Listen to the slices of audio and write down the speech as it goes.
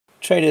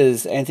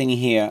Traders, Anthony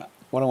here.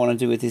 What I want to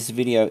do with this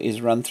video is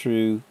run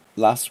through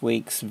last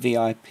week's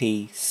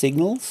VIP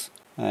signals,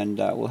 and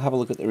we'll have a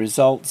look at the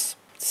results,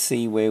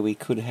 see where we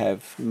could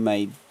have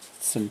made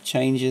some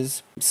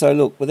changes. So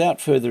look, without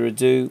further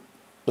ado,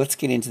 let's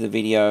get into the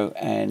video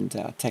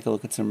and take a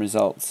look at some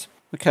results.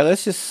 Okay,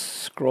 let's just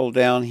scroll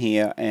down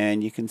here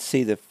and you can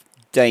see the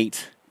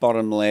date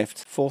bottom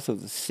left, 4th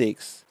of the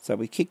 6th. So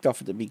we kicked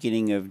off at the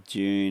beginning of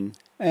June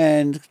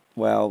and,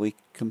 well, we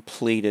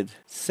completed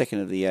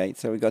 2nd of the 8th.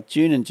 So we got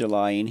June and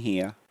July in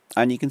here.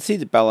 And you can see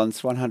the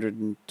balance,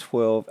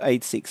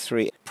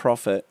 112,863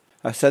 profit.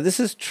 So this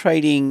is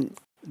trading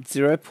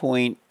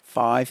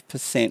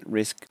 0.5%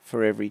 risk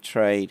for every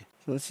trade.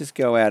 So let's just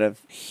go out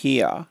of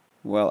here.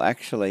 Well,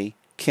 actually,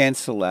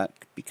 cancel that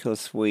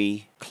because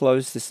we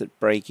closed this at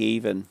break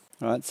even.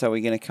 Right, so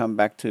we're going to come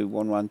back to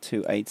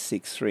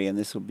 112,863 and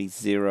this will be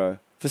 0.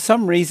 For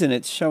some reason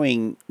it's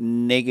showing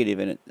negative,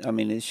 and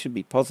it should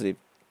be positive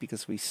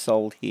because we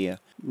sold here.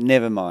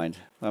 Never mind,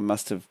 I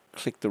must have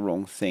clicked the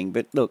wrong thing.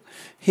 But look,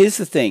 here's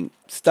the thing.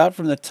 Start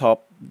from the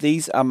top.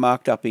 These are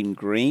marked up in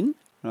green.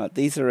 Right,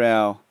 these are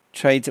our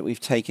trades that we've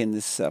taken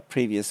this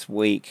previous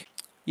week.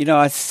 You know,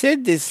 I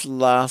said this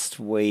last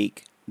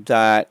week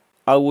that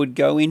I would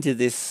go into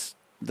this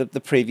the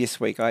previous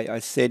week. I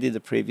said in the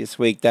previous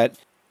week that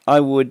I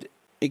would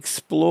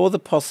explore the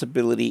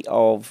possibility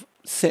of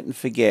set and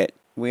forget.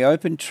 We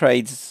open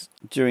trades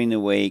during the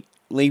week,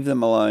 leave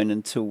them alone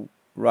until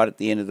right at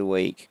the end of the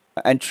week,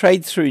 and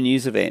trade through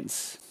news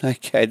events.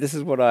 Okay, this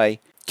is what I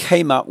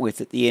came up with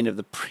at the end of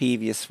the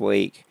previous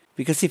week,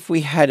 because if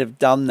we had have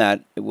done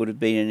that, it would have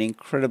been an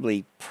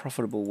incredibly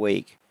profitable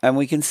week. And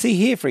we can see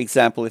here, for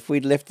example, if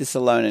we'd left this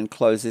alone and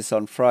closed this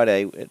on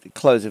Friday at the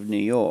close of New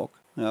York,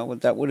 well,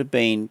 that would have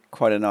been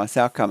quite a nice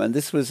outcome. And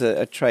this was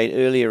a trade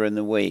earlier in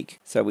the week.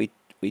 So we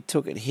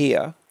took it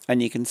here,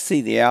 and you can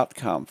see the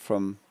outcome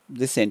from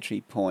this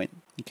entry point.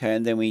 Okay,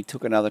 and then we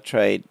took another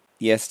trade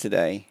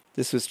yesterday.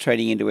 This was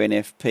trading into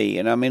NFP.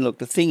 And I mean, look,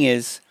 the thing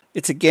is,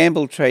 it's a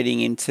gamble trading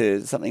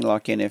into something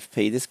like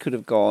NFP. This could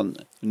have gone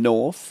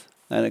north,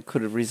 and it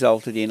could have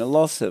resulted in a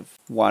loss of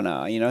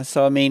 1R, you know.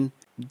 So, I mean,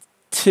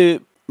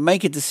 to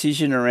make a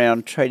decision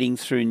around trading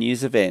through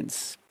news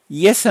events,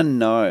 yes and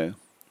no,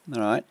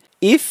 all right?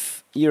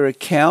 If your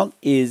account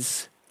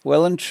is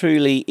well and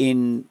truly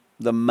in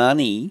the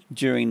money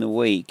during the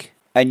week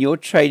and you're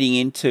trading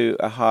into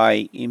a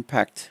high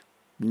impact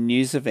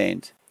news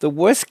event, the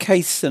worst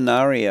case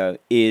scenario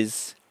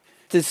is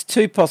there's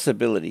two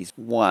possibilities.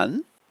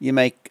 One, you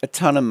make a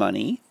ton of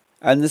money,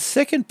 and the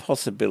second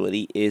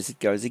possibility is it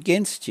goes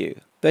against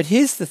you. But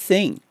here's the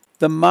thing.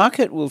 The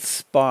market will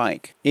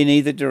spike in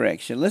either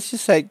direction. Let's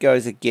just say it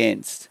goes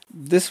against.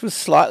 This was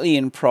slightly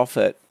in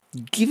profit.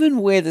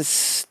 Given where the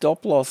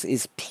stop loss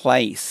is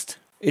placed,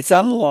 it's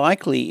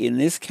unlikely in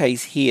this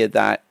case here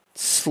that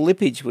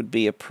slippage would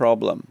be a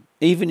problem,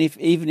 even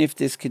if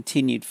this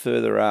continued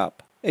further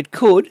up. It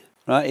could,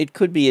 right? It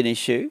could be an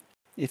issue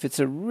if it's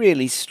a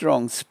really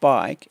strong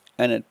spike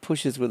and it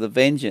pushes with a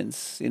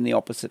vengeance in the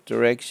opposite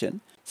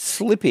direction.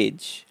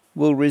 Slippage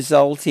will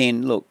result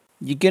in, look,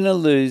 you're going to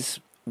lose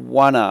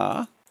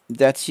 1R.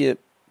 That's your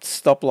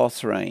stop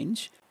loss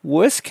range.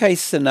 Worst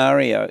case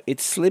scenario, it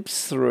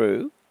slips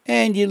through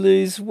and you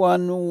lose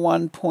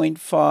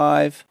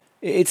 1.5.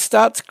 It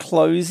starts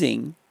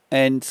closing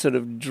and sort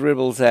of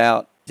dribbles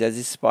out as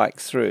it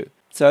spikes through.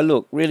 So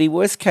look, really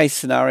worst case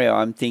scenario,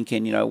 I'm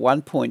thinking,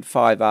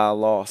 1.5R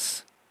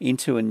loss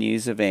into a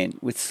news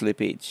event with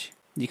slippage.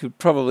 You could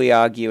probably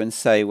argue and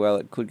say, well,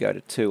 it could go to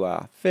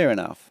 2R. Fair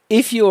enough.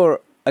 If your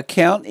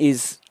account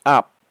is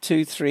up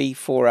 2, 3,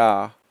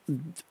 4R,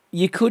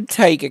 you could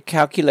take a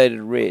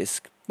calculated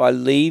risk by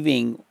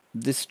leaving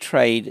this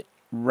trade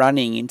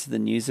running into the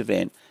news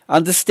event,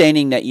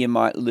 understanding that you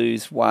might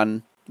lose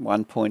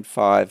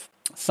 1.5,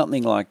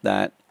 something like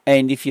that.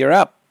 And if you're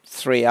up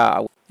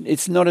 3R,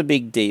 it's not a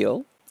big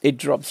deal. It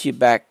drops you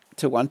back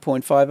to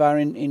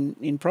 1.5R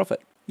in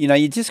profit.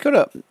 You just got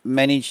to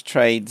manage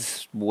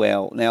trades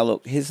well. Now,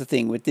 look, here's the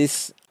thing with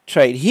this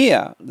trade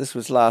here. This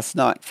was last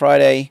night,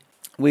 Friday.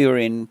 We were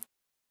in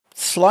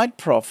slight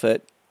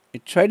profit.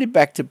 It traded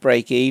back to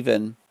break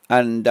even,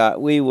 and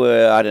we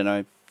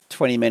were,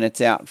 20 minutes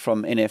out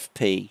from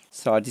NFP.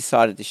 So I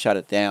decided to shut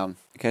it down.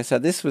 Okay, so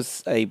this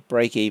was a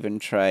break even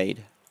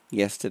trade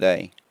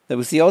yesterday. There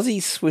was the Aussie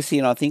Swissy,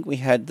 and I think we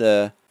had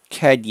the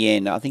CAD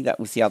Yen. I think that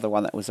was the other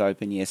one that was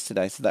open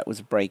yesterday. So that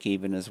was a break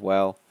even as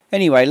well.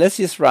 Anyway, let's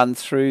just run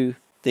through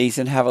these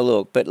and have a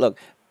look. But look,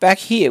 back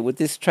here with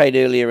this trade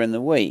earlier in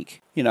the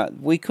week,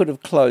 we could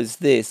have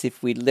closed this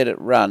if we'd let it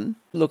run.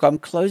 Look, I'm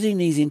closing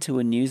these into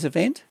a news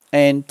event,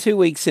 and 2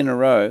 weeks in a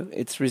row,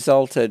 it's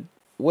resulted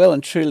well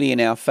and truly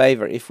in our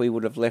favor if we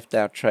would have left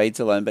our trades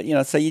alone. But,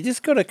 so you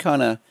just got to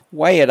kind of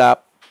weigh it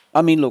up.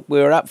 I mean, look, we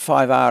were up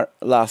 5R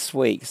last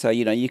week, so,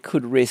 you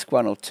could risk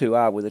 1 or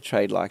 2R with a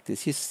trade like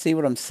this. You see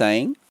what I'm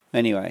saying?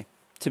 Anyway,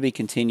 to be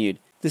continued.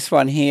 This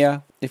one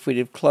here, if we'd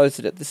have closed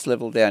it at this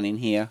level down in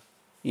here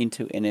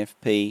into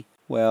NFP,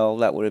 well,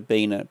 that would have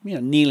been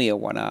nearly a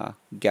 1R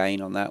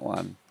gain on that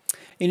one.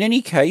 in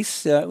any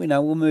case,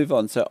 we'll move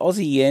on. So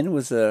Aussie yen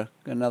was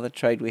another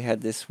trade we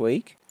had this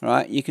week.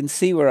 Right, you can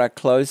see where I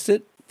closed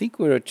it. I think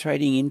we were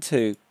trading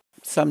into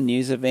some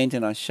news event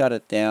and I shut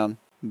it down.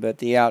 But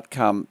the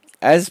outcome,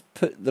 as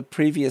per the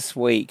previous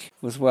week,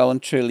 was well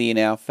and truly in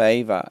our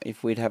favour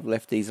if we'd have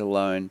left these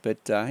alone.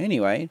 But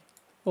anyway,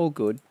 all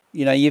good.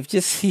 You've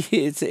just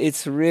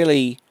it's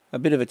really a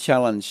bit of a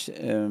challenge.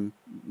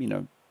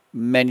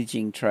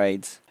 Managing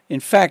trades. In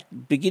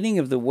fact, beginning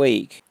of the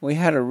week, we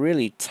had a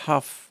really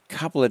tough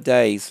couple of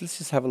days. Let's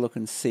just have a look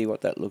and see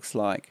what that looks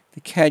like. The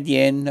CAD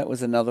yen, that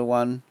was another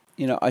one.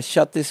 I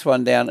shut this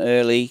one down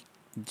early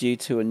due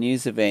to a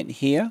news event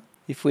here.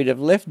 If we'd have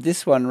left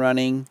this one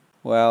running,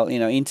 well,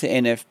 into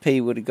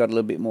NFP, would have got a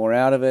little bit more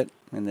out of it,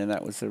 and then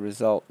that was the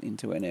result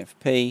into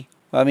NFP.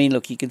 I mean,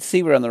 look, you can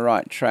see we're on the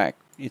right track.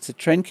 It's a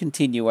trend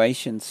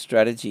continuation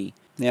strategy.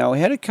 Now, we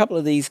had a couple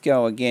of these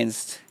go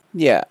against,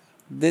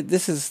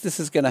 this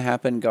is going to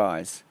happen,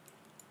 guys,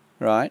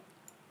 right?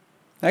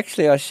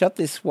 Actually, I shut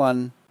this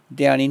one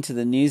down into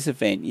the news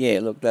event. Yeah,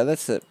 look,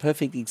 that's a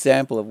perfect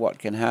example of what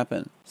can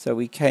happen. So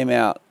we came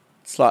out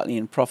slightly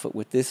in profit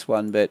with this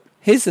one, but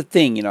here's the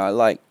thing,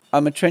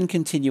 I'm a trend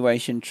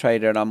continuation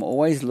trader, and I'm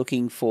always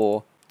looking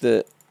for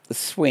the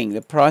swing,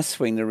 the price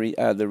swing,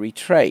 the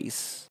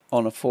retrace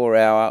on a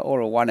 4-hour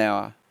or a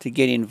 1-hour to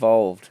get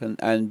involved.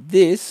 And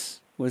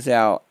this was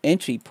our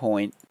entry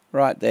point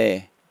right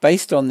there,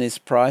 based on this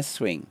price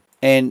swing.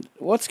 And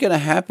what's going to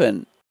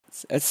happen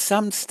at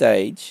some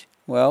stage,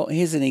 well,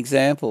 here's an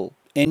example.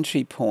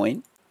 Entry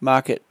point,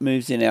 market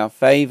moves in our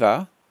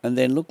favor, and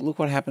then look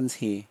what happens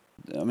here.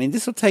 I mean,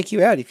 this will take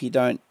you out if you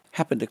don't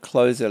happen to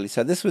close early.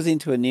 So this was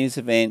into a news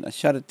event. I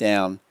shut it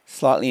down,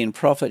 slightly in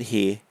profit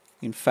here.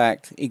 In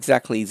fact,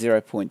 exactly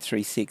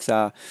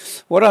 0.36R.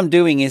 What I'm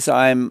doing is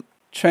I'm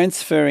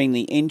transferring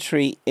the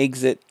entry,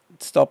 exit,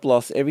 stop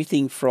loss,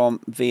 everything from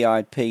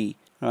VIP.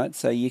 Right,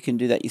 so you can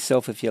do that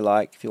yourself if you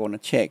like, if you want to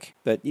check.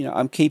 But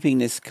I'm keeping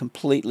this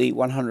completely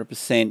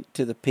 100%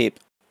 to the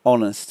pip,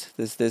 honest.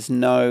 There's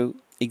no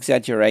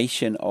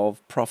exaggeration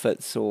of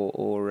profits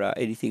or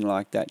anything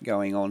like that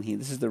going on here.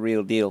 This is the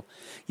real deal.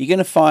 You're going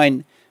to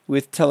find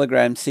with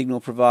Telegram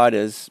signal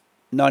providers,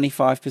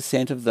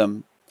 95% of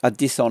them are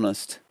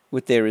dishonest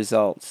with their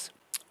results,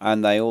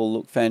 and they all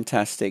look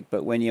fantastic.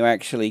 But when you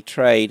actually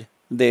trade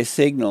their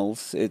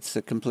signals, it's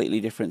a completely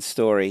different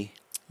story.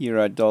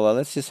 Euro dollar.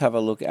 Let's just have a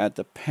look at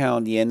the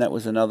pound yen. That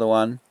was another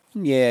one.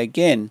 Yeah,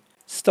 again,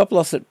 stop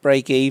loss at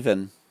break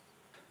even.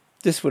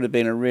 This would have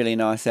been a really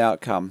nice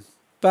outcome.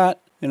 But,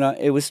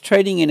 it was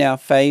trading in our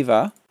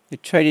favor.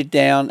 It traded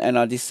down and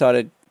I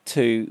decided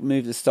to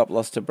move the stop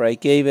loss to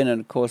break even. And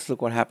of course,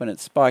 look what happened. It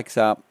spikes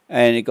up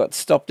and it got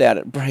stopped out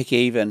at break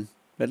even.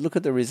 But look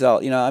at the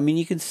result.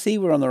 You can see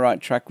we're on the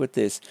right track with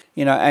this.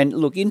 And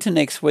look, into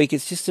next week,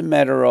 it's just a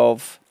matter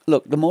of,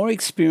 look, the more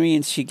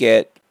experience you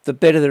get, the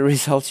better the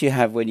results you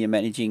have when you're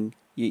managing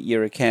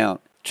your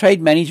account.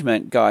 Trade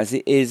management, guys,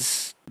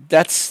 that's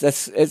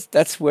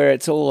where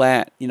it's all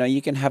at.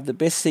 You can have the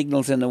best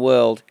signals in the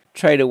world.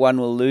 Trader 1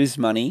 will lose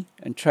money,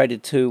 and Trader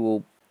 2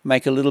 will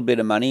make a little bit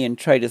of money, and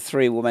Trader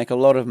 3 will make a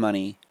lot of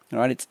money. All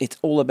right, it's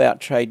all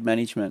about trade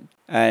management,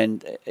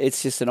 and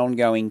it's just an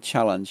ongoing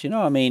challenge.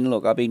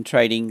 Look, I've been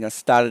trading. I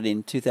started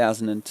in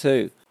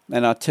 2002,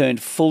 and I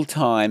turned full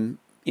time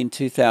in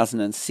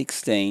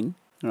 2016.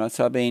 All right,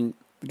 so I've been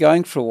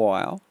going for a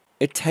while.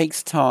 It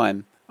takes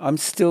time. I'm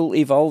still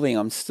evolving.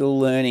 I'm still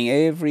learning.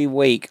 Every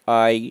week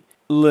I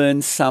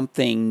learn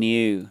something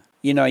new.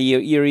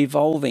 You're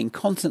evolving,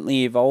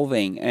 constantly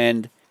evolving.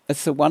 And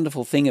that's the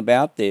wonderful thing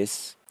about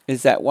this,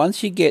 is that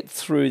once you get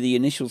through the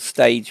initial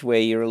stage where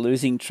you're a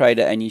losing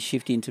trader and you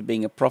shift into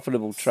being a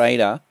profitable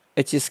trader,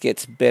 it just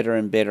gets better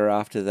and better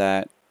after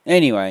that.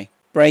 Anyway,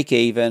 break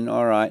even,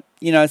 all right.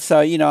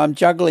 I'm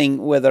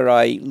juggling whether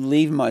I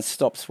leave my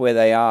stops where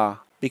they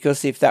are.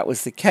 Because if that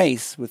was the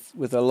case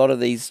with a lot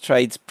of these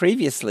trades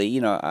previously,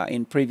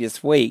 in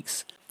previous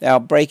weeks, our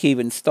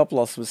break-even stop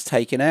loss was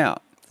taken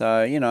out.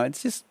 So,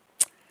 it's just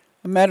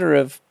a matter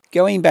of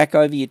going back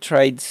over your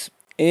trades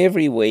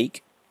every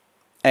week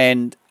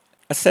and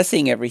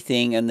assessing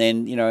everything, and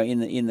then,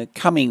 in the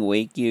coming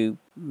week, you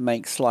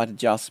make slight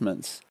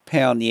adjustments.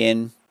 Pound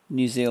yen,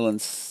 New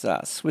Zealand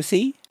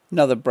Swissy,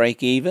 another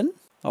break-even.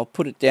 I'll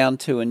put it down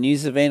to a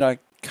news event. I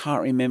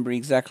can't remember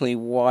exactly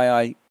why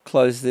I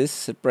close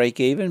this at break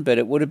even, but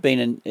it would have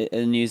been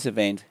a news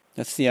event.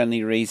 That's the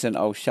only reason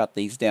I'll shut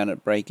these down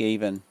at break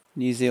even.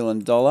 New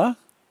Zealand dollar,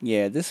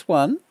 yeah, this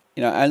one,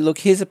 and look,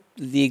 here's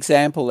the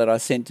example that I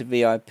sent to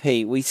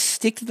VIP. We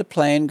stick to the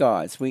plan,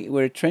 guys.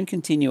 We're a trend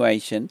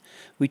continuation.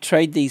 We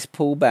trade these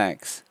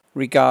pullbacks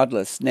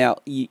regardless. Now,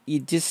 you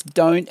just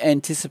don't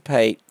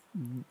anticipate,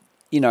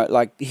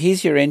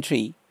 here's your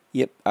entry.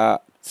 Yep,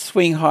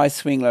 swing high,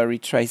 swing low,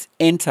 retrace,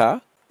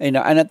 enter. And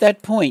at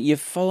that point, you're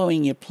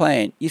following your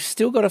plan. You've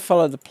still got to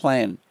follow the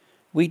plan.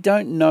 We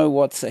don't know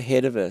what's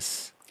ahead of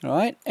us,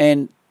 right?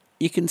 And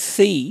you can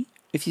see,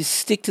 if you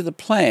stick to the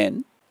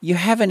plan, you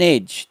have an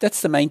edge.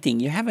 That's the main thing.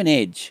 You have an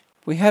edge.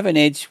 We have an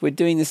edge. We're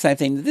doing the same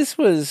thing.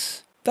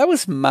 That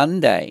was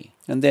Monday.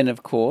 And then,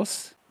 of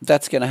course,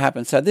 that's going to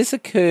happen. So this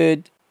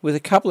occurred with a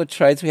couple of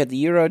trades. We had the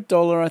euro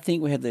dollar, I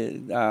think. We had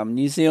the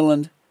New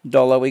Zealand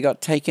dollar. We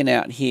got taken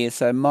out here,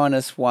 so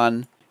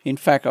 -1. In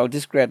fact, I'll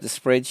just grab the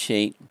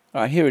spreadsheet.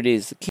 All right, here it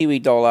is, the Kiwi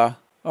dollar.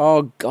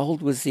 Oh,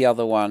 gold was the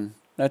other one.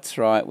 That's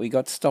right, we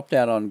got stopped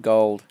out on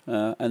gold.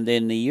 And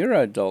then the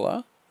euro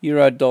dollar.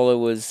 Euro dollar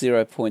was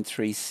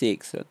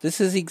 0.36. So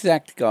this is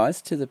exact,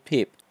 guys, to the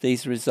pip,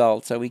 these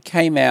results. So we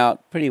came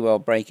out pretty well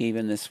break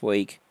even this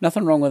week.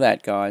 Nothing wrong with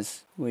that,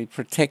 guys. We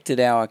protected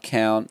our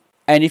account.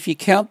 And if you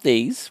count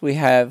these, we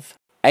have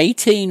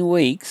 18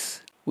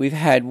 weeks. We've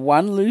had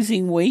one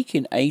losing week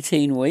in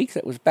 18 weeks.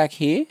 That was back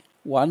here.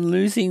 One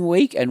losing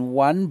week and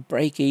one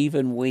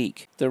break-even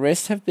week. The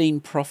rest have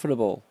been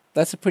profitable.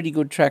 That's a pretty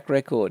good track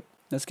record.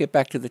 Let's get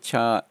back to the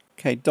chart.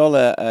 Okay,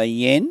 dollar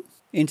yen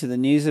into the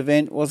news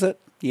event, was it?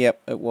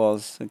 Yep, it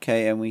was.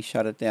 Okay, and we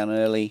shut it down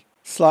early.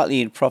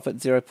 Slightly in profit,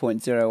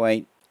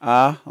 0.08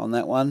 R on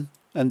that one.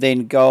 And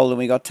then gold, and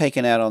we got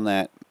taken out on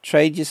that.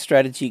 Trade your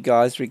strategy,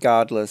 guys,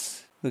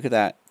 regardless. Look at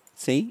that.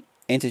 See?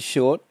 Enter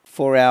short,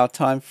 4-hour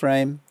time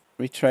frame.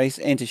 Retrace,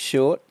 enter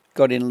short.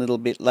 Got in a little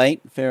bit late,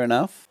 fair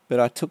enough.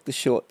 But I took the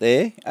short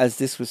there as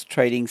this was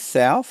trading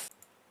south.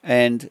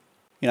 And,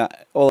 you know,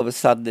 all of a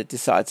sudden it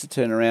decides to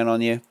turn around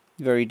on you.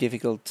 Very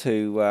difficult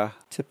to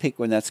pick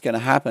when that's going to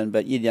happen.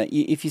 But, you know,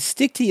 if you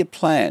stick to your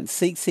plan,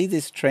 see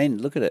this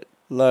trend. Look at it.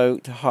 Low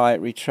to high,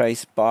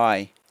 retrace,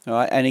 buy. All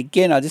right. And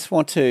again, I just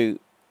want to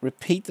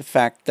repeat the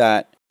fact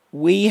that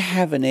we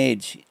have an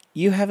edge.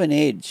 You have an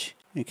edge.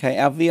 Okay.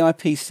 Our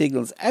VIP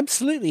signals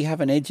absolutely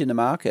have an edge in the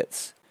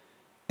markets.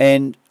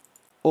 And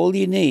all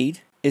you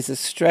need is a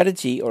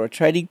strategy or a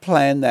trading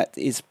plan that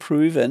is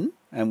proven.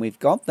 And we've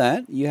got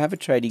that. You have a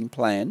trading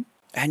plan.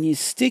 And you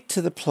stick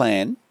to the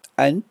plan.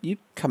 And you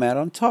come out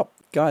on top.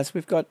 Guys,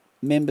 we've got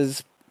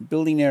members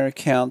building their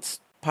accounts,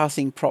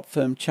 passing prop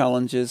firm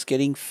challenges,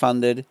 getting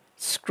funded.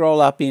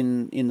 Scroll up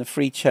in the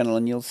free channel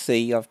and you'll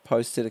see I've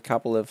posted a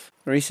couple of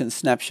recent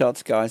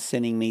snapshots, guys,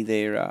 sending me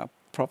their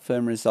prop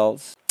firm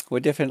results. We're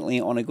definitely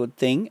on a good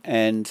thing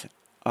and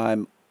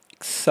I'm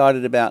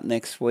excited about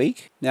next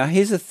week. Now,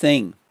 here's the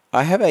thing.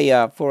 I have a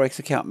Forex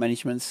account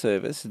management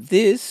service.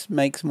 This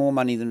makes more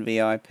money than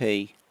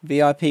VIP.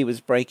 VIP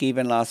was break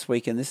even last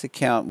week and this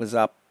account was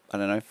up, I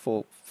don't know,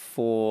 for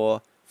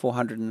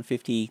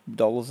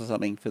 $450 or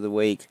something for the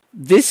week.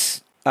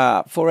 This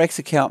Forex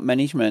account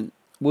management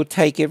will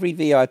take every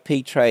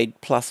VIP trade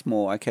plus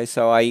more. Okay,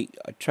 so I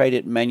trade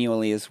it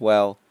manually as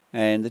well.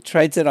 And the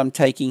trades that I'm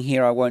taking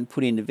here, I won't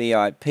put into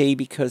VIP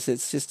because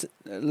it's just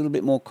a little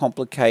bit more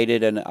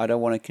complicated and I don't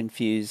want to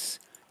confuse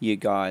you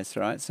guys,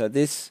 right? So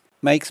this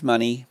makes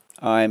money.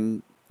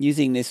 I'm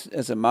using this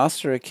as a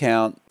master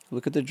account.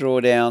 Look at the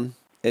drawdown.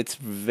 It's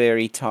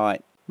very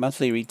tight.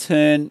 Monthly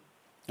return.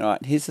 All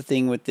right, here's the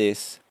thing with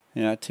this,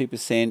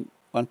 2%,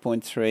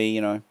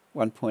 1.3,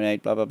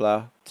 1.8, blah, blah,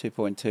 blah,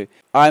 2.2.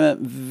 I'm a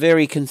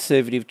very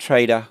conservative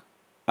trader.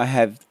 I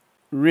have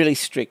really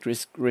strict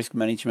risk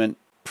management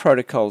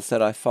protocols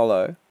that I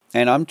follow,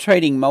 and I'm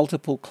trading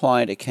multiple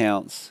client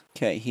accounts.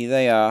 Okay, here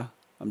they are.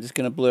 I'm just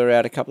going to blur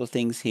out a couple of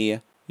things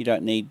here. You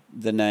don't need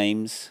the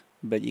names,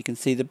 but you can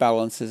see the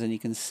balances, and you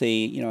can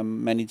see,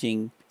 I'm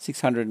managing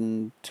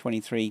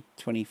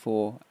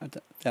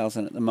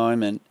 623,24,000 at the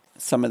moment.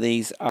 Some of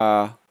these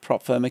are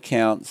prop firm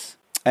accounts.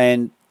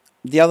 And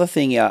the other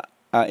thing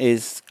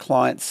is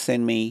clients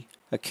send me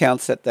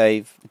accounts that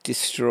they've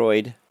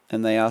destroyed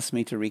and they ask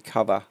me to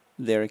recover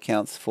their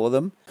accounts for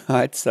them.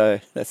 Right, so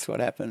that's what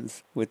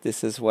happens with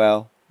this as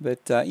well.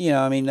 But,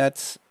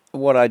 that's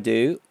what I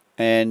do.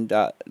 And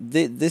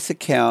this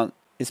account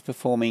is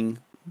performing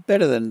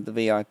better than the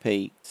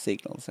VIP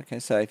signals. Okay,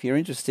 so if you're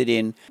interested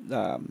in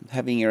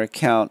having your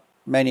account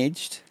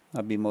managed,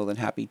 I'd be more than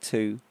happy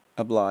to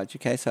oblige.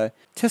 Okay, so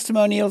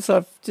testimonials,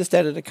 I've just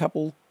added a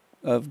couple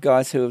of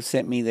guys who have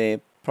sent me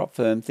their prop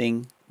firm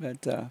thing,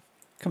 but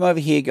come over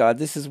here, guys.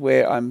 This is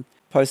where I'm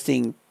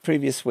posting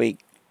previous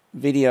week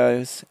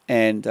videos,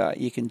 and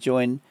you can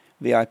join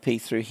VIP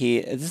through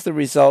here. This is the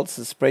results.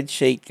 The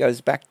spreadsheet goes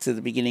back to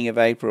the beginning of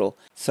April,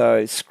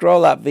 so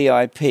scroll up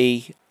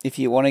VIP if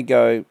you want to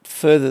go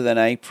further than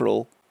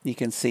April. You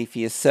can see for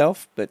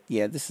yourself, but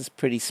yeah, this is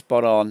pretty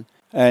spot on.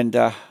 And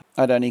I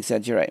don't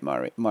exaggerate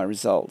my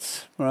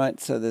results, right?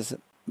 So there's a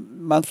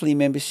monthly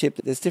membership.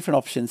 There's different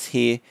options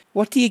here.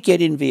 What do you get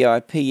in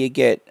VIP? You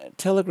get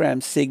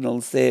Telegram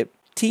signals. They're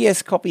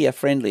TS Copier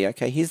friendly.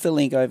 Okay, here's the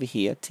link over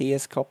here,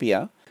 TS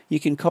Copier. You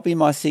can copy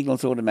my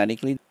signals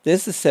automatically.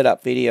 There's the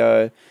setup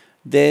video.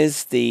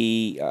 There's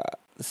the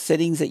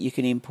settings that you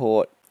can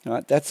import. All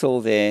right, that's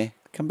all there.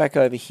 Come back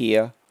over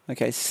here.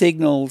 Okay,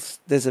 signals.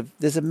 There's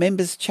a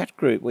members chat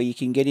group where you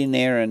can get in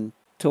there and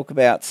talk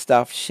about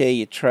stuff, share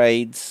your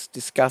trades,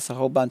 discuss a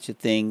whole bunch of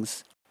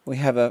things. We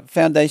have a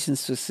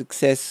Foundations to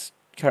Success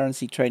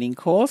currency trading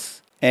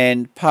course,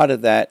 and part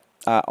of that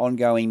are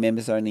ongoing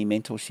members-only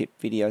mentorship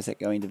videos that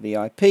go into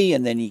VIP,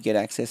 and then you get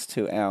access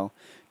to our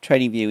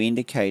Tradingview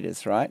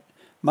indicators, right?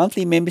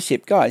 Monthly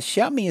membership. Guys,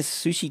 shout me a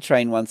sushi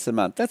train once a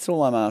month. That's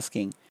all I'm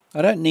asking.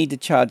 I don't need to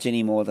charge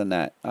any more than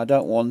that. I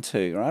don't want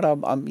to, right?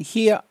 I'm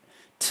here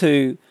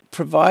to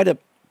provide a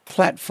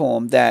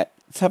platform that,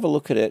 let's have a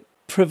look at it,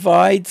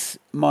 provides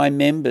my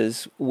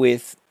members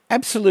with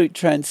absolute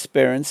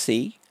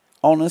transparency,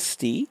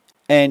 honesty,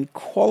 and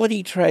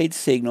quality trade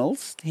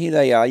signals. Here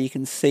they are. You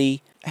can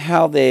see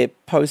how they're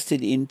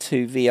posted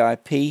into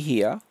VIP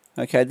here.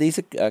 Okay, these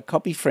are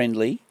copy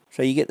friendly.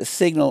 So you get the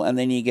signal and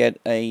then you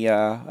get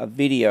a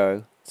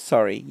video.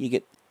 Sorry, you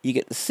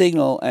get the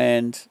signal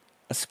and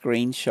a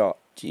screenshot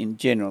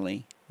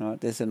generally. Right,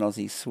 there's an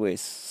Aussie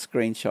Swiss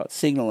screenshot,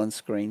 signal and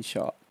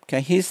screenshot. Okay,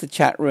 here's the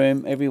chat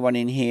room. Everyone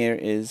in here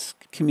is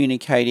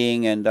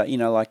communicating, and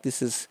like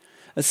this is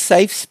a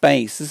safe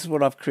space. This is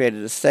what I've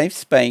created, a safe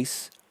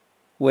space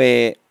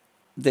where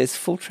there's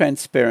full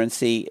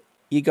transparency.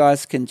 You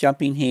guys can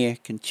jump in here,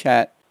 can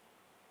chat,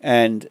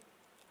 and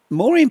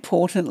more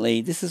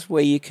importantly, this is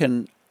where you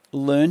can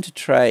learn to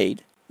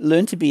trade,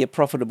 learn to be a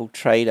profitable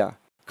trader.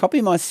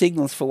 Copy my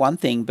signals for one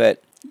thing,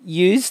 but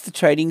use the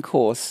trading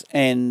course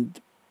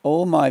and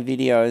all my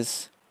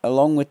videos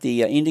along with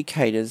the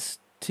indicators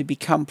to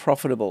become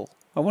profitable.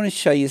 I want to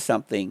show you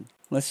something.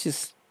 Let's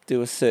just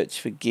do a search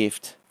for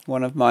gift.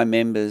 One of my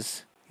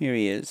members, here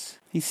he is.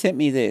 He sent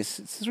me this.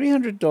 It's a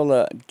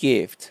 $300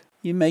 gift.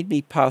 You made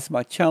me pass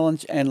my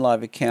challenge and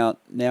live account.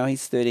 Now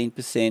he's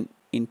 13%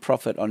 in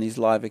profit on his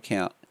live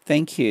account.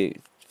 Thank you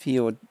for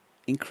your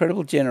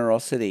incredible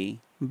generosity.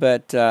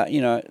 But,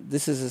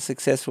 this is a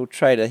successful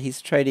trader.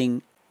 He's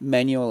trading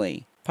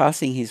manually,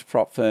 passing his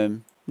prop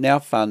firm, now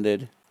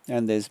funded,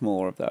 and there's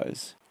more of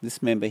those.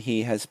 This member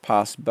here has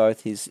passed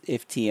both his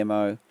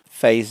FTMO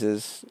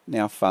phases,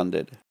 now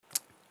funded.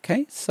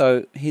 Okay,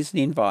 so here's an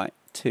invite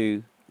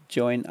to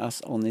join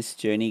us on this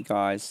journey,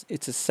 guys.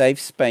 It's a safe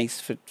space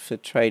for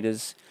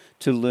traders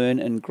to learn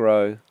and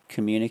grow,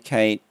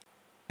 communicate,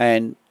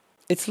 and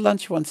it's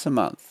lunch once a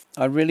month.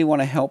 I really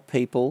want to help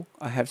people.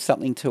 I have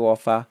something to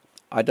offer.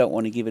 I don't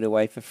want to give it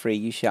away for free.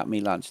 You shout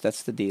me lunch.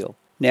 That's the deal.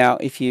 Now,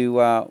 if you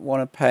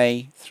want to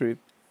pay through,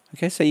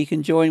 okay, so you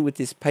can join with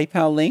this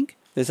PayPal link.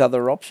 There's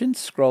other options.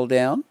 Scroll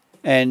down.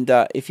 And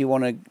if you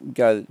want to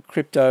go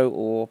crypto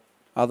or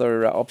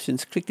other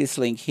options, click this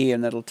link here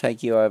and that'll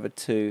take you over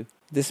to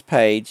this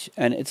page.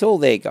 And it's all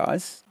there,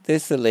 guys.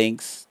 There's the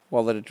links,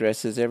 wallet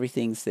addresses,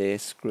 everything's there,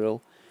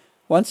 Skrill.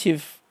 Once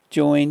you've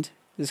joined,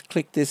 just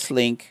click this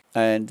link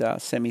and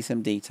send me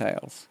some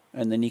details.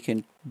 And then you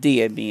can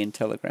DM me in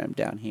Telegram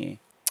down here.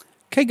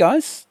 Okay,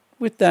 guys,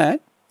 with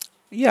that,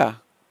 yeah,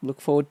 look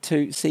forward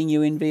to seeing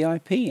you in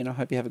VIP. And I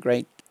hope you have a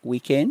great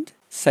weekend.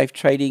 Safe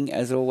trading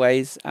as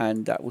always,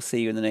 and we'll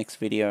see you in the next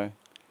video.